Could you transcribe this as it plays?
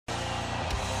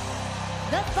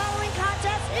The following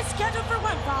contest is scheduled for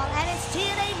one fall and is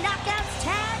TNA Knockouts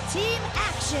Tag Team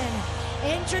Action.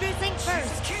 Introducing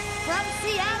first, from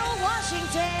Seattle,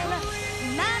 Washington,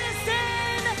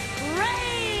 Madison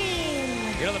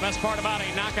Rayne. You know the best part about a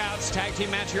Knockouts Tag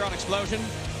Team match here on Xplosion?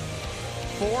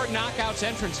 4 Knockouts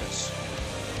entrances.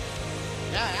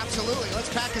 Yeah, absolutely. Let's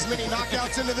pack as many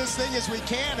knockouts into this thing as we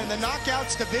can. And the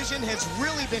knockouts division has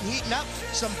really been heating up.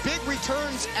 Some big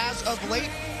returns as of late,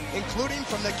 including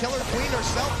from the Killer Queen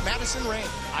herself, Madison Rayne.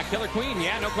 Killer Queen,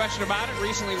 yeah, no question about it.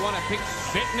 Recently won a big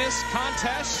fitness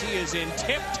contest. She is in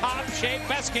tip-top shape,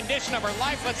 best condition of her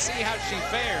life. Let's see how she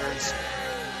fares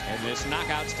in this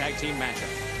Knockouts Tag Team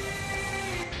matchup.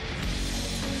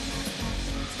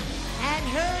 And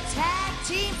her tag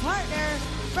team partner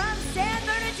from San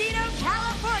Bernardino,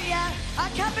 California,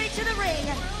 accompanied to the ring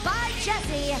by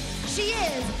Jessie. She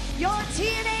is your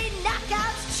TNA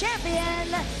Knockouts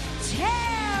champion,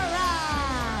 Tara.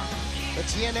 The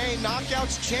TNA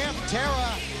Knockouts champ,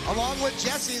 Tara, along with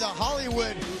Jessie, the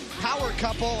Hollywood power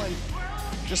couple. And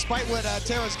despite what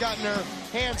Tara's got in her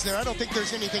hands there, I don't think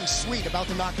there's anything sweet about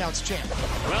the Knockouts champ.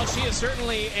 Well, she is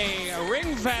certainly a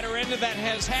ring veteran that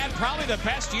has had probably the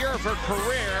best year of her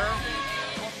career.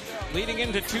 Leading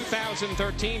into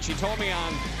 2013, she told me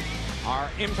on our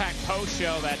Impact Post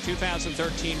show that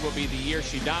 2013 will be the year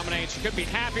she dominates. She couldn't be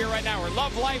happier right now. Her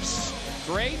love life's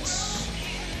great.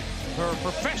 Her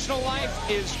professional life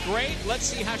is great. Let's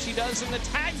see how she does in the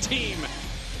tag team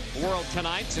world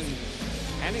tonight. And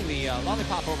handing the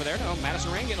lollipop over there to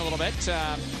Madison Rayne, getting a little bit.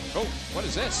 Oh, what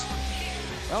is this?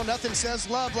 Well, nothing says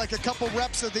love like a couple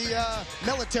reps of the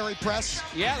military press.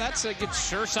 Yeah, that's a good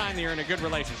sure sign that you're in a good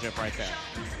relationship right there.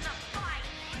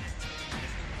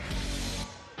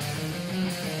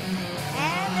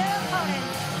 And their opponent,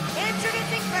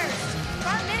 introducing first,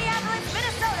 from Minneapolis,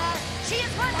 Minnesota, she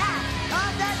is one half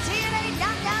of the TNA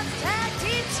Knockouts Tag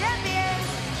Team Champions,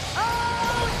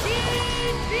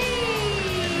 ODB.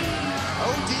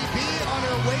 ODB on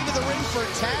her way to the ring for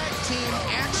tag team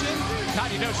action.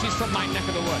 God, you know she's from my neck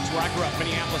of the woods, where I grew up,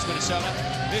 Minneapolis, Minnesota.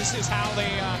 This is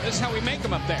how we make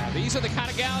them up there. These are the kind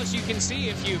of gals you can see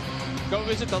if you go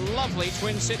visit the lovely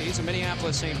Twin Cities of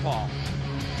Minneapolis, St. Paul.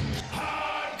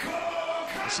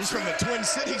 She's from the Twin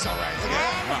Cities, all right. Look at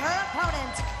And that. her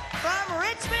opponent, from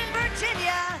Richmond,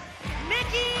 Virginia,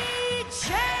 Mickie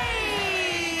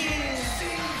James.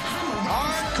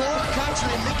 Hardcore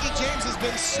country. Mickie James has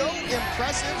been so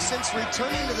impressive since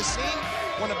returning to the scene.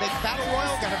 Won a big battle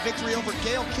royal, got a victory over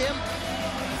Gail Kim.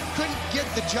 Couldn't get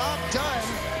the job done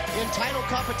in title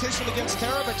competition against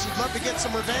Tara, but she'd love to get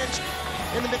some revenge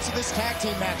in the midst of this tag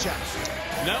team matchup.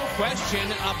 No question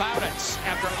about it.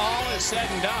 After all is said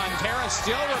and done, Tara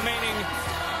still remaining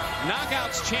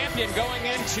Knockouts champion going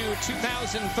into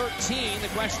 2013. The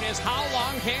question is, how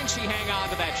long can she hang on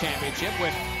to that championship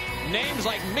with names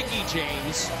like Mickie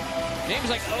James, names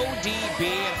like ODB,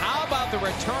 and how about the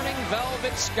returning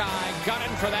Velvet Sky gunning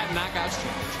for that Knockouts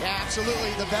championship? Yeah,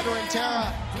 absolutely. The veteran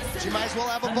Tara, she might as well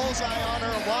have a bullseye on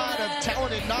her. A lot of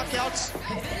talented knockouts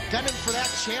gunning for that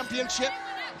championship.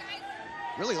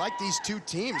 Really like these two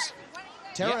teams.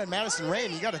 Tara and Madison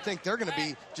Rayne, you got to think they're going to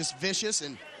be just vicious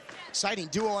and exciting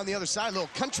duo on the other side. A little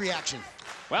country action.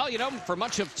 Well, you know, for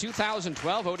much of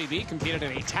 2012, ODB competed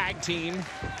in a tag team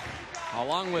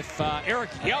along with Eric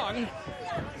Young.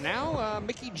 Now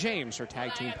Mickie James, her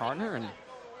tag team partner, and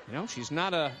you know she's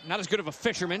not as good of a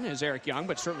fisherman as Eric Young,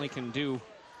 but certainly can do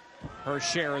her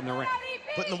share in the ring.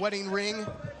 Putting the wedding ring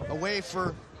away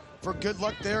for good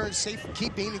luck there and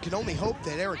safekeeping. You can only hope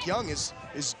that Eric Young is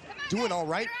doing all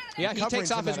right. Yeah, he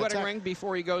takes off his wedding ring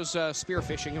before he goes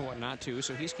spearfishing and whatnot too,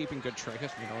 so he's keeping good track.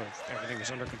 You know, everything is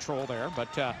under control there.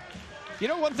 But you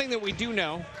know, one thing that we do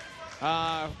know,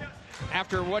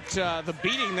 after what the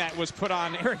beating that was put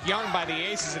on Eric Young by the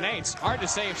Aces and Eights, hard to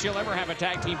say if she'll ever have a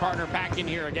tag team partner back in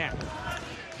here again.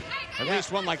 At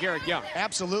least one like Eric Young.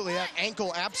 Absolutely, that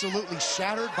ankle absolutely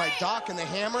shattered by Doc and the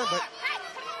Hammer, but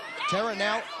Tara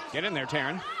now. Get in there,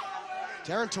 Taryn.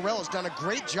 Taryn Terrell has done a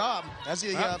great job as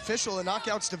the official in the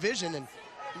Knockouts division. And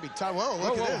whoa,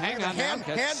 look at this. Hang on, hand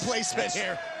placement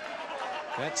here.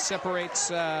 That separates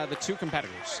the two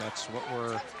competitors. That's what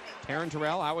we're... Taryn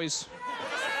Terrell always...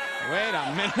 Wait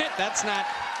a minute, that's not...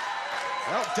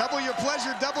 Well, double your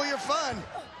pleasure, double your fun.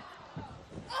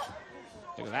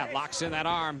 Look at that, locks in that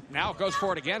arm. Now it goes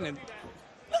for it again. And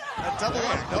that double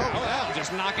arm, no. That'll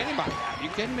just knock anybody out. Are you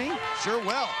kidding me? Sure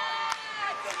will.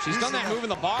 She's done that move in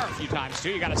the bar a few times, too.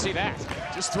 You got to see that.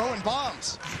 Just throwing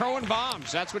bombs. Throwing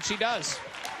bombs. That's what she does.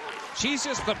 She's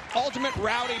just the ultimate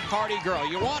rowdy party girl.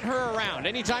 You want her around.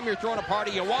 Anytime you're throwing a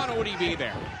party, you want ODB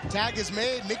there. Tag is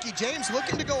made. Mickie James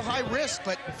looking to go high risk,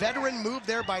 but veteran move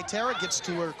there by Tara. Gets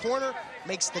to her corner,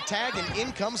 makes the tag, and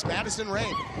in comes Madison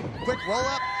Rayne. Quick roll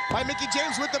up by Mickie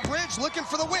James with the bridge, looking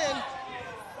for the win.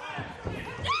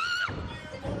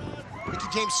 Mickie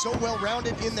James so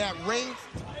well-rounded in that ring.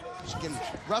 She can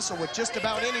wrestle with just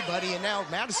about anybody, and now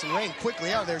Madison Rayne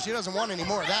quickly out of there. She doesn't want any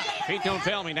more of that. Feet don't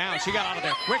fail me now. She got out of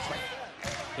there quickly.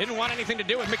 Didn't want anything to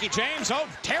do with Mickie James. Oh,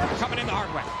 Tara coming in the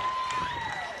hard way.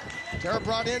 Tara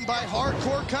brought in by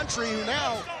Hardcore Country, who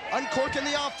now uncorking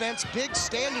the offense. Big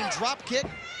standing drop kick.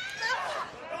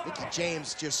 Mickie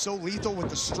James just so lethal with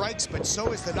the strikes, but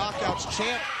so is the Knockouts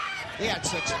champ. They had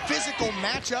such physical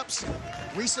matchups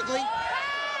recently.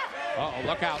 Uh-oh,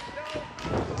 look out.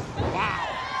 Wow,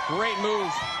 great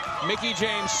move. Mickie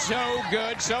James, so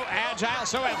good, so agile,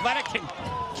 so athletic, can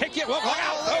kick it. Look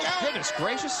out, oh, goodness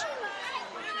gracious.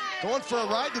 Going for a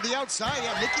ride to the outside.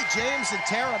 Yeah, Mickie James and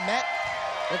Tara met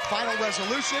at Final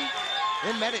Resolution.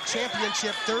 They met at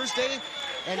Championship Thursday,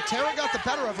 and Tara got the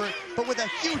better of her, but with a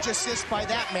huge assist by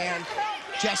that man,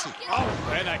 Jesse.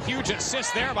 Oh, and a huge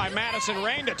assist there by Madison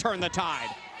Rayne to turn the tide.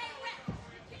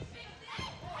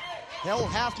 Hell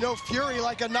hath no fury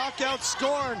like a knockout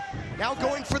scorn. Now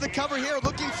going for the cover here,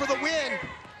 looking for the win.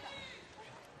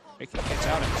 Mickie gets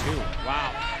out at 2.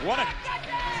 Wow,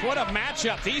 what a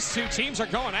matchup. These two teams are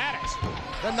going at it.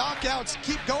 The Knockouts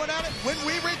keep going at it when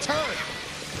we return.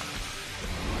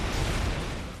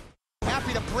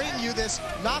 Happy to bring you this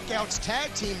Knockouts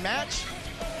tag team match.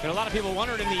 And a lot of people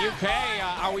wondered in the UK,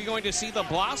 are we going to see the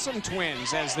Blossom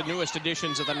Twins as the newest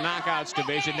additions of the Knockouts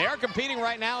division? They're competing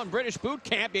right now in British Boot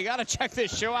Camp. You got to check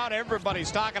this show out. Everybody's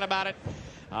talking about it.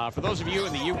 For those of you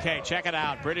in the UK, check it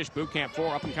out. British Boot Camp,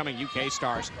 4 up-and-coming UK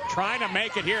stars trying to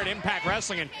make it here at Impact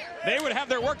Wrestling. And they would have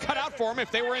their work cut out for them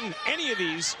if they were in any of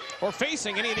these or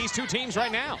facing any of these two teams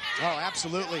right now. Oh,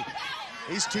 absolutely.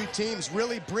 These two teams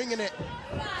really bringing it.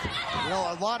 You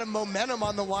know, a lot of momentum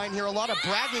on the line here, a lot of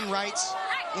bragging rights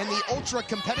in the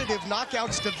ultra-competitive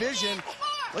Knockouts division.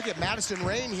 Look at Madison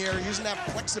Rayne here using that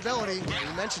flexibility.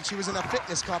 You mentioned she was in a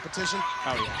fitness competition.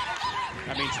 Oh,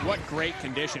 yeah. I mean, what great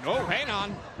condition. Oh, hang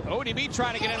on. ODB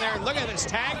trying to get in there. Look at this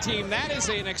tag team. That is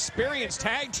an experienced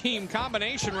tag team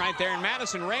combination right there in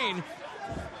Madison Rayne.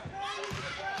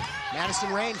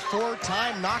 Madison Rayne,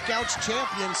 4-time Knockouts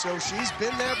champion, so she's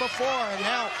been there before, and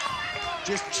now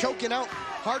just choking out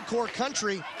Hardcore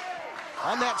Country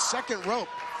on that second rope.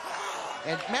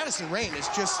 And Madison Rayne is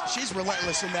just, she's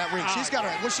relentless in that ring. She's got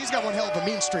one hell of a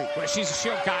mean streak. Well,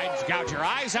 she'll gouge your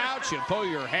eyes out, she'll pull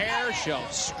your hair, she'll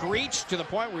screech to the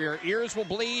point where your ears will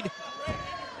bleed.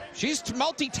 She's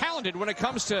multi-talented when it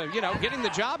comes to, you know, getting the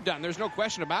job done. There's no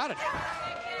question about it.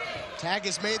 Tag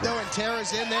is made, though, and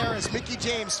Tara's in there as Mickie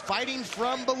James fighting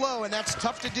from below, and that's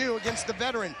tough to do against the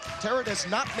veteran. Tara does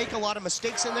not make a lot of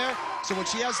mistakes in there, so when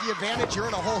she has the advantage, you're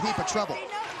in a whole heap of trouble.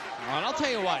 And I'll tell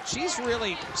you what, she's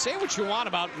really, say what you want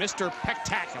about Mr.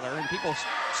 Pectacular, and people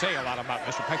say a lot about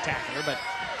Mr. Pectacular, but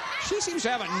she seems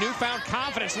to have a newfound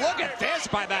confidence. Look at this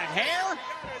by that hair.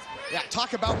 Yeah,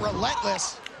 talk about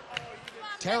relentless.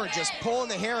 Tara just pulling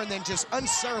the hair and then just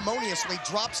unceremoniously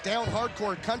drops down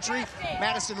Hardcore Country.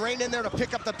 Madison Rayne in there to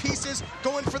pick up the pieces,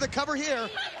 going for the cover here,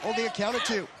 only a count of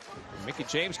 2. Mickie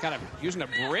James kind of using a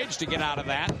bridge to get out of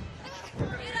that.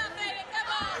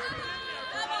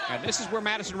 And this is where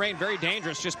Madison Rayne, very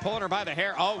dangerous, just pulling her by the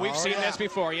hair. Oh, we've seen this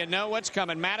before. You know what's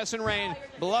coming. Madison Rayne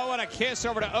blowing a kiss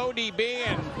over to ODB.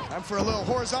 And time for a little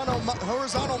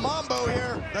horizontal mambo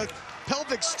here. The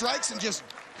pelvic strikes and just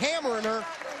hammering her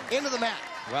into the mat.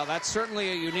 Well, that's certainly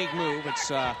a unique move.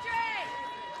 It's a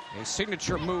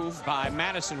signature move by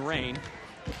Madison Rayne.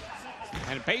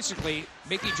 And basically,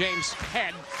 Mickie James'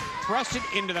 head thrusted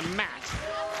into the mat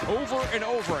over and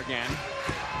over again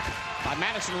by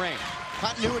Madison Rayne.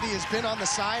 Continuity has been on the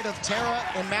side of Tara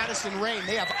and Madison Rayne.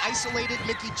 They have isolated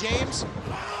Mickie James,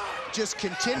 just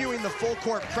continuing the full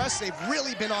court press. They've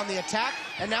really been on the attack,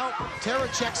 and now Tara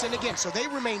checks in again. So they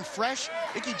remain fresh.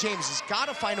 Mickie James has got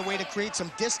to find a way to create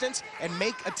some distance and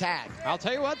make a tag. I'll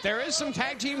tell you what, there is some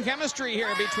tag team chemistry here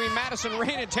between Madison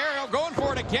Rayne and Tara. Going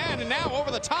for it again, and now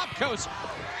over the top goes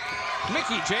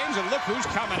Mickie James, and look who's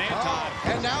coming in, Todd.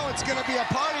 And now it's going to be a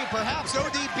party, perhaps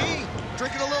ODB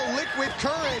drinking a little liquid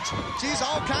courage. She's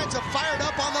all kinds of fired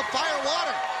up on the fire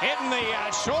water. Hitting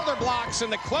the shoulder blocks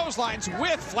and the clotheslines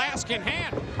with flask in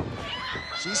hand.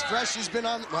 She's fresh. She's been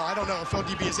on, well, I don't know if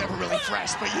ODB is ever really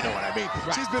fresh, but you know what I mean.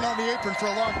 Right. She's been on the apron for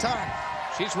a long time.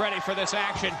 She's ready for this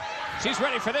action. She's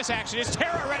ready for this action. Is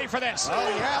Tara ready for this? Oh,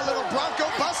 yeah, a little Bronco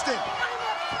busted.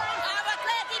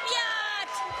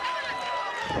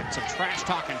 some trash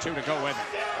talking, too, to go with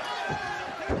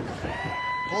it.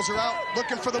 Pulls her out,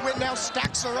 looking for the win now,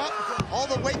 stacks her up, all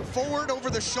the weight forward over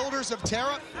the shoulders of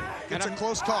Tara. It's a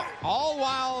close call. All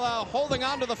while holding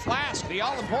on to the flask, the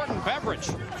all-important beverage.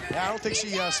 Yeah, I don't think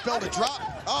she spilled a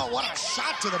drop. Oh, what a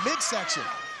shot to the midsection.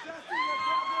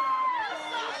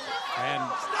 And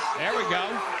there we go.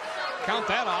 Count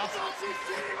that off.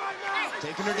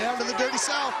 Taking her down to the Dirty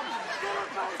South.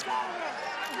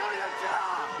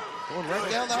 Going right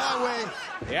down the highway.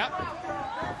 Yep.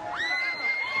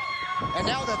 And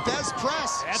now the Fez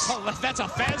press. That's a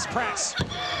Fez press.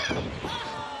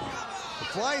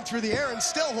 Flying through the air and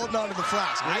still holding on to the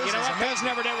flask. You know what? Fez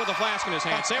never did it with a flask in his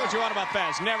hand. Say what you want about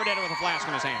Fez. Never did it with a flask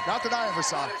in his hand. Not that I ever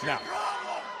saw. No.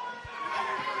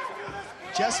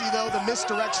 Jessie, though, the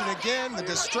misdirection again. The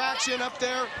distraction up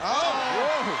there.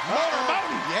 Mountain.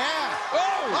 Yeah.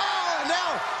 Oh,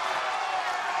 now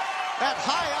that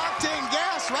high-octane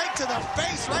gas right to the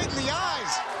face, right in the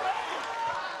eyes.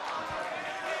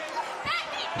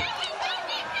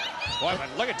 Boy,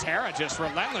 but look at Tara, just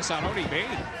relentless on ODB.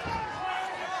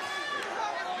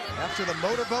 After the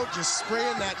motorboat, just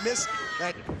spraying that mist.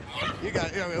 That you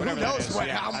got. Who knows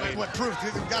what proof?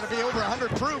 It's got to be over 100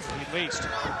 proof. At least.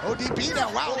 ODB now.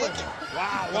 Wow, look.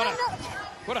 Wow,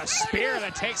 what a spear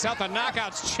that takes out the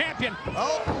Knockouts champion.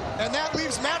 Oh, and that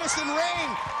leaves Madison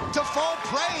Rayne to fall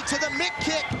prey to the mid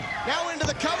kick. Now into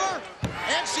the cover,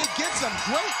 and she gives them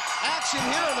great action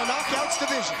here in the Knockouts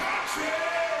division.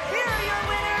 Here are your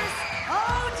winners,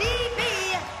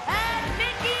 ODB and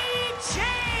Mickie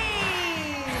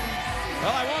James.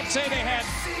 Well, I won't say they had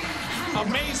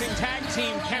amazing tag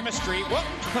team chemistry.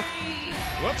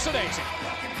 Whoops-a-daisy.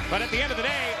 But at the end of the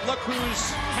day, look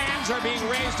whose hands are being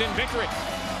raised in victory.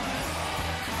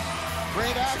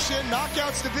 Great action.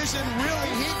 Knockouts division really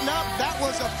heating up. That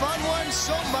was a fun one.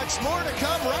 So much more to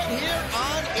come right here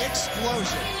on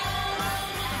Xplosion.